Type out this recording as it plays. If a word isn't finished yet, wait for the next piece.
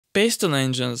Piston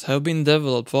engines have been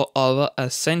developed for over a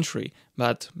century,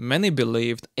 but many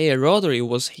believed a rotary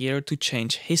was here to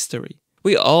change history.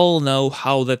 We all know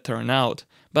how that turned out,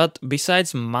 but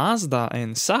besides Mazda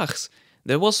and Sachs,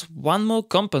 there was one more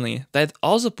company that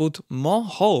also put more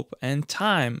hope and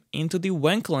time into the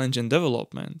Wankel engine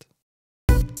development.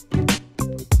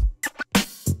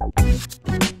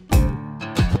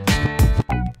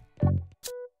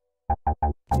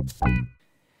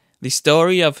 The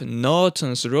story of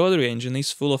Norton's rotary engine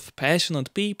is full of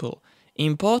passionate people,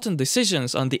 important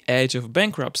decisions on the edge of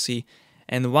bankruptcy,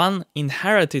 and one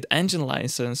inherited engine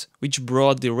license which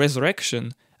brought the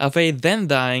resurrection of a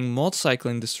then-dying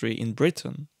motorcycle industry in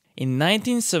Britain. In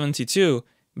 1972,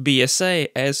 BSA,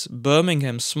 as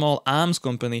Birmingham's small arms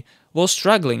company, was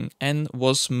struggling and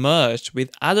was merged with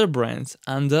other brands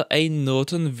under a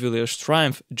Norton Villiers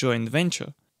Triumph joint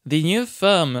venture. The new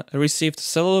firm received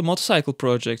several motorcycle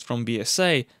projects from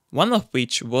BSA, one of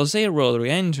which was a rotary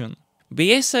engine.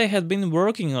 BSA had been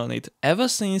working on it ever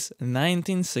since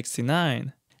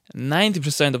 1969.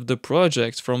 90% of the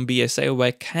projects from BSA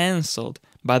were cancelled,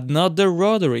 but not the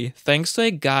rotary, thanks to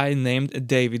a guy named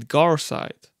David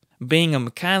Garside. Being a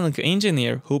mechanical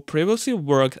engineer who previously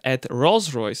worked at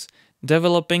Rolls-Royce,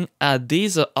 developing a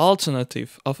diesel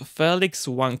alternative of Felix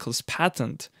Wankel's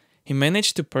patent, he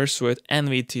managed to persuade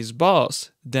NVT's boss,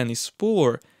 Dennis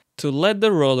Spoor, to let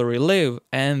the rotary live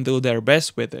and do their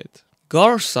best with it.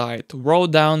 Garside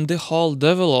wrote down the whole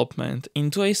development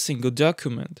into a single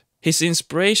document. His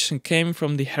inspiration came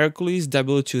from the Hercules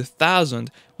W2000,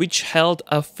 which held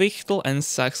a Fichtel and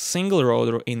Sachs single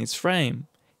rotor in its frame.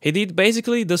 He did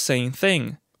basically the same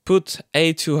thing, put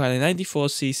a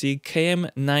 294cc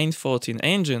KM914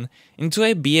 engine into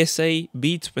a BSA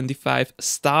B25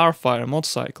 Starfire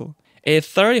motorcycle. A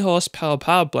 30 horsepower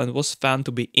power plant was found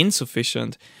to be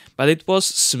insufficient, but it was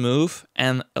smooth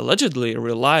and allegedly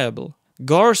reliable.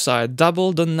 Garside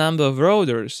doubled the number of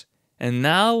rotors, and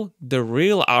now the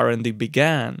real R&D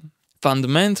began.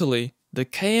 Fundamentally, the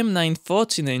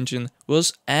KM914 engine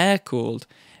was air-cooled,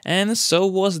 and so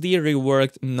was the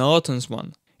reworked Norton's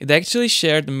one. It actually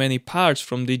shared many parts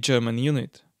from the German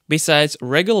unit. Besides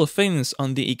regular fins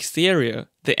on the exterior,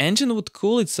 the engine would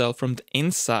cool itself from the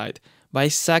inside by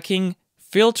sucking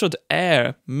filtered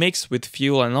air mixed with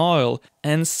fuel and oil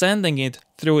and sending it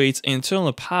through its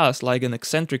internal paths like an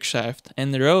eccentric shaft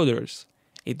and rotors.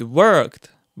 It worked,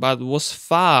 but was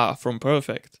far from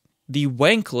perfect. The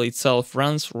Wankel itself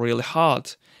runs really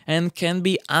hot and can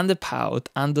be underpowered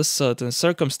under certain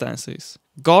circumstances.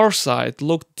 Garside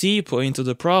looked deeper into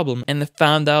the problem and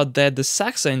found out that the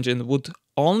Sachs engine would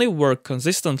only work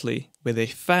consistently with a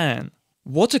fan.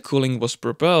 Water cooling was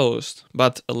proposed,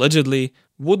 but allegedly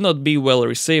would not be well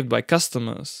received by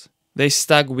customers. They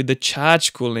stuck with the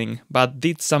charge cooling, but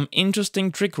did some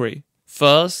interesting trickery.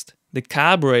 First, the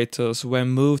carburetors were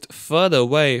moved further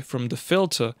away from the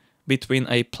filter between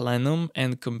a plenum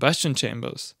and combustion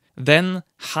chambers. Then,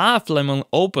 half-lemon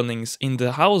openings in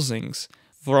the housings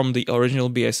from the original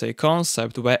BSA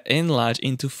concept were enlarged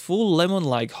into full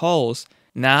lemon-like holes,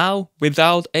 now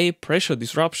without a pressure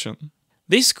disruption.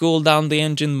 This cooled down the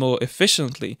engine more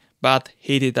efficiently, but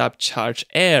heated up charged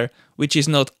air, which is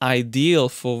not ideal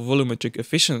for volumetric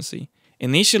efficiency.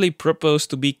 Initially proposed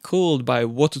to be cooled by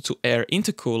water-to-air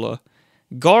intercooler,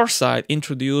 Garside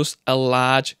introduced a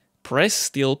large pressed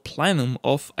steel plenum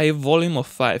of a volume of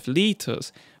 5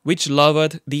 liters, which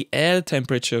lowered the air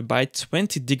temperature by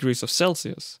 20 degrees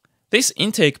Celsius. This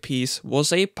intake piece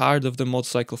was a part of the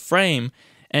motorcycle frame,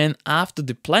 and after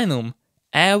the plenum,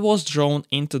 air was drawn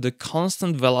into the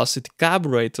constant velocity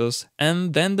carburetors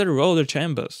and then the rotor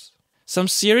chambers. Some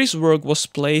serious work was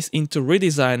placed into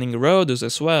redesigning rotors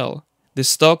as well. The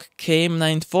stock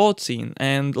KM914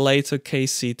 and later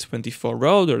KC24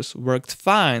 rotors worked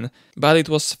fine, but it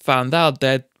was found out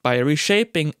that by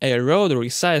reshaping a rotary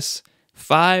size,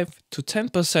 5 to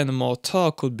 10% more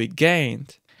torque could be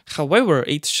gained. However,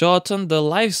 it shortened the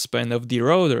lifespan of the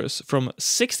rotors from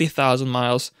 60,000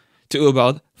 miles to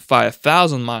about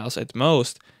 5,000 miles at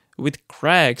most, with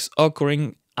cracks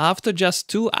occurring after just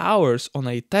 2 hours on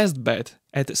a test bed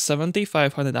at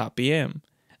 7500 RPM.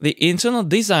 The internal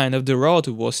design of the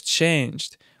rotor was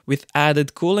changed, with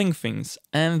added cooling fins,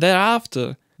 and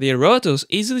thereafter, the rotors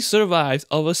easily survived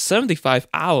over 75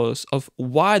 hours of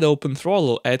wide-open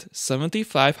throttle at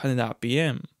 7500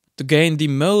 RPM. To gain the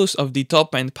most of the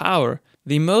top-end power,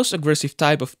 the most aggressive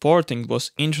type of porting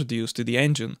was introduced to the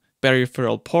engine,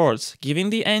 peripheral ports,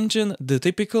 giving the engine the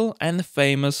typical and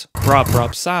famous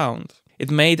crop sound.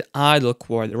 It made idle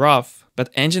quite rough,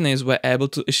 but engineers were able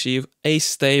to achieve a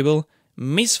stable,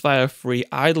 misfire-free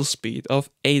idle speed of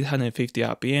 850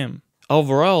 RPM.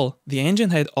 Overall, the engine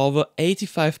had over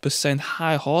 85%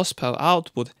 higher horsepower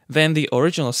output than the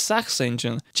original Sachs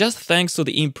engine, just thanks to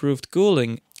the improved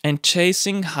cooling and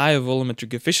chasing higher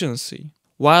volumetric efficiency.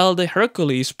 While the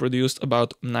Hercules produced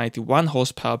about 91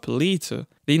 horsepower per liter,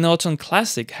 the Norton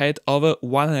Classic had over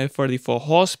 134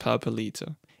 horsepower per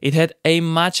liter. It had a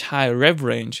much higher rev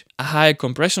range, a higher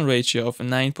compression ratio of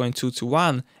 9.2 to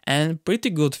 1, and pretty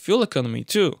good fuel economy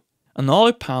too. An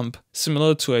oil pump,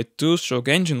 similar to a two-stroke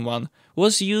engine one,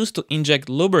 was used to inject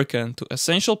lubricant to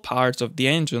essential parts of the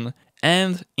engine,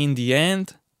 and in the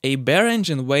end, a bare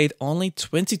engine weighed only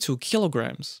 22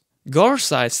 kilograms.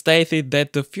 Garside stated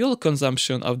that the fuel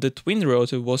consumption of the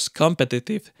twin-rotor was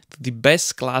competitive to the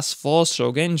best-class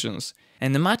four-stroke engines,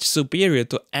 and much superior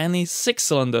to any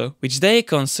six-cylinder which they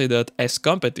considered as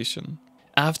competition.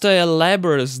 After a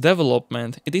laborious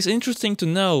development, it is interesting to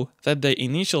know that the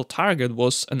initial target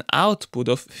was an output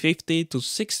of 50 to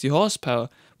 60 horsepower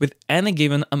with any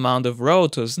given amount of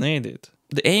rotors needed.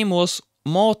 The aim was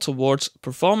more towards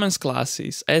performance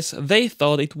classes, as they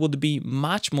thought it would be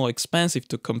much more expensive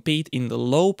to compete in the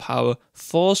low-power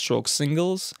four-stroke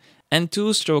singles and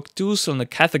two-stroke two-cylinder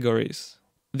categories.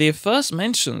 The first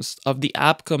mentions of the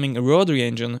upcoming Rotary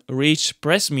engine reached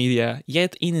press media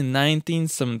yet in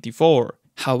 1974.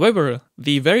 However,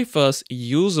 the very first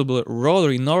usable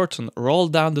Rotary Norton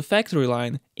rolled down the factory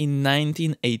line in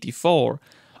 1984,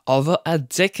 over a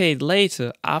decade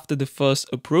later after the first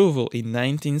approval in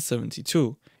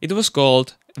 1972. It was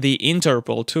called the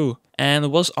Interpol II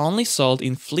and was only sold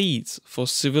in fleets for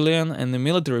civilian and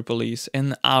military police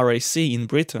and RAC in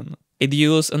Britain. It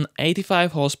used an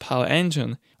 85 horsepower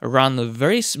engine, ran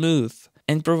very smooth,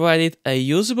 and provided a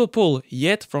usable pull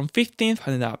yet from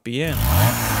 1500 RPM.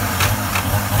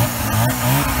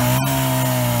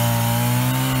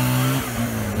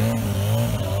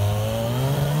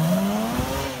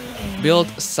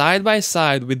 Built side by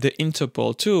side with the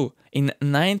Interpol II, in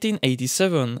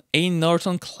 1987 a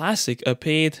Norton Classic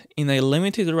appeared in a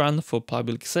limited run for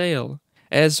public sale.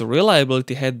 As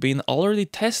reliability had been already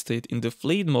tested in the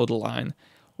fleet model line,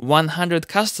 100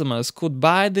 customers could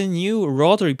buy the new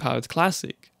rotary-powered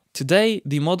Classic. Today,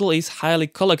 the model is highly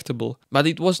collectible, but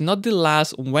it was not the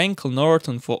last Wankel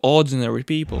Norton for ordinary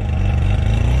people.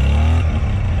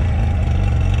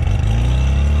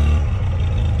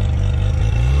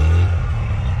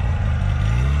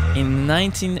 In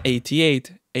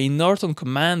 1988, a Norton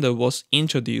Commander was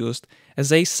introduced as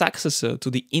a successor to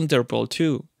the Interpol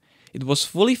II. It was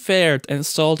fully faired and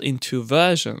sold in two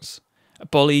versions, a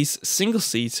police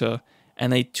single-seater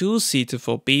and a two-seater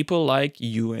for people like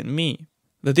you and me.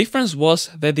 The difference was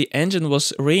that the engine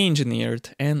was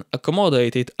re-engineered and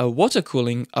accommodated a water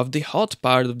cooling of the hot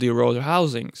part of the rotor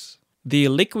housings. The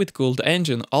liquid-cooled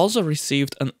engine also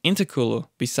received an intercooler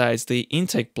besides the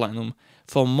intake plenum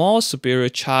for more superior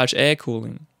charge air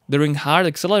cooling. During hard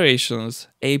accelerations,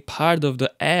 a part of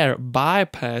the air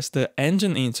bypassed the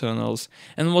engine internals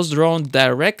and was drawn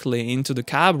directly into the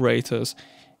carburetors,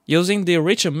 using the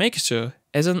richer mixture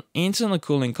as an internal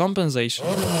cooling compensation.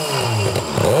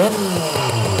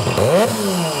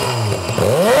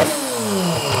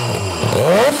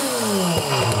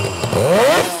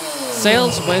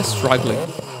 Sales were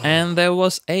struggling, and there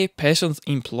was a patient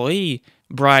employee,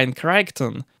 Brian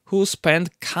Crichton, who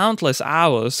spent countless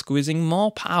hours squeezing more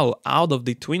power out of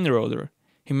the twin rotor.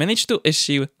 He managed to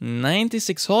achieve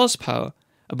 96 horsepower,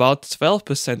 about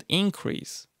 12%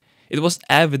 increase. It was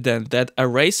evident that a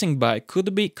racing bike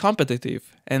could be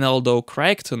competitive, and although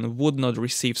Crichton would not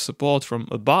receive support from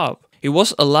above, he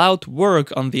was allowed to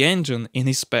work on the engine in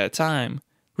his spare time.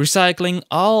 Recycling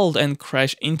old and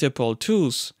crashed Interpol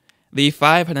IIs, the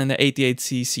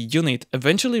 588cc unit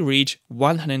eventually reached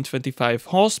 125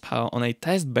 horsepower on a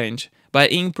test bench by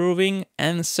improving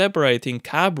and separating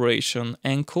carburation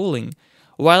and cooling,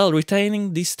 while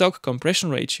retaining the stock compression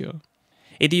ratio.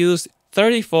 It used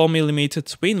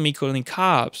 34mm twin Mikuni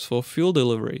carbs for fuel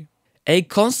delivery. A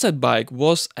concept bike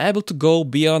was able to go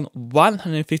beyond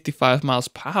 155 miles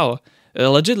per hour,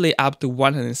 allegedly up to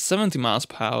 170 miles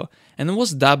per hour, and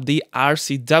was dubbed the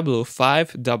RCW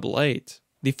 588.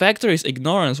 The factory's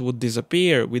ignorance would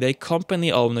disappear with a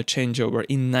company owner changeover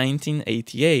in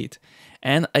 1988,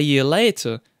 and a year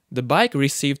later, the bike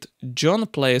received John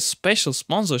Player's special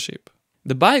sponsorship.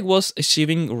 The bike was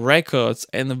achieving records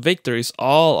and victories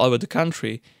all over the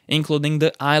country, including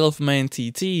the Isle of Man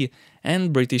TT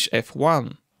and British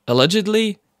F1.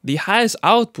 Allegedly, the highest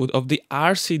output of the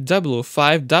RCW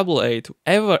 588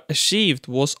 ever achieved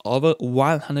was over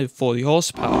 140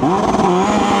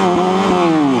 horsepower.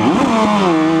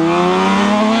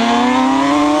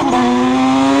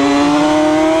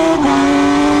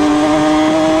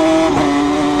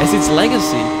 As As its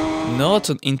legacy,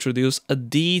 Norton introduced a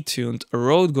detuned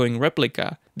road-going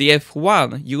replica, the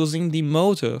F1, using the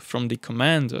motor from the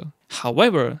Commander.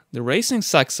 However, the racing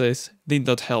success did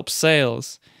not help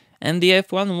sales, and the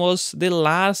F1 was the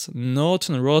last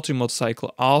Norton Rotary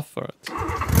motorcycle offered.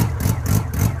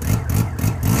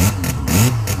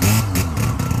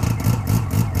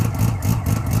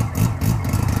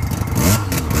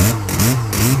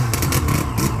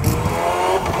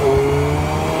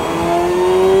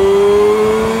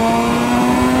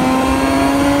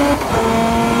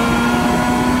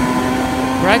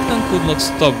 Crackton could not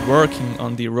stop working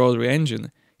on the rotary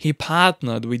engine. He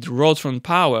partnered with Rotron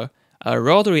Power, a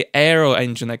rotary aero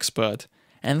engine expert,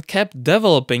 and kept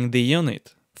developing the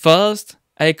unit. First,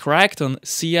 a Crackton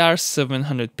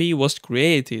CR700P was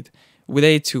created with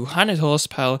a 200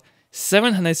 horsepower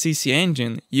 700cc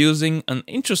engine using an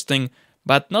interesting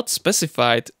but not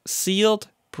specified sealed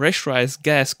pressurized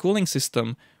gas cooling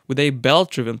system with a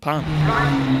belt-driven pump.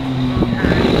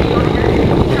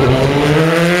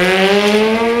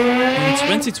 In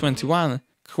 2021,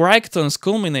 Crackton's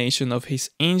culmination of his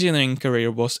engineering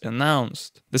career was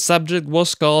announced. The subject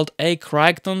was called a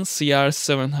Crackton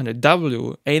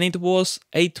CR700W, and it was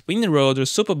a twin-rotor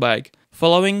superbike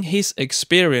following his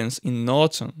experience in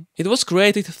Norton. It was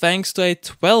created thanks to a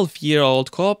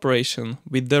 12-year-old cooperation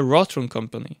with the Rotary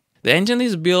company. The engine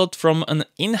is built from an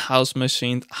in-house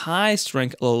machined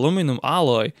high-strength aluminum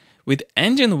alloy with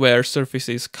engine wear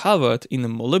surfaces covered in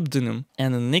molybdenum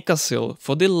and nickel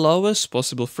for the lowest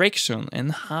possible friction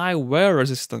and high wear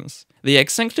resistance. The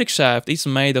eccentric shaft is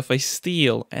made of a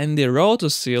steel, and the rotor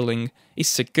sealing is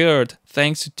secured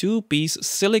thanks to two-piece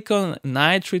silicon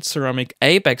nitride ceramic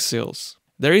apex seals.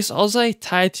 There is also a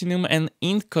titanium and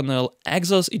Inconel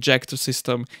exhaust ejector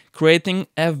system, creating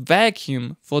a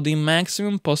vacuum for the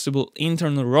maximum possible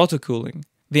internal rotor cooling.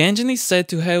 The engine is said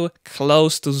to have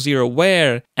close to zero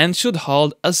wear and should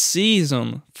hold a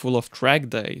season full of track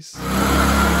days.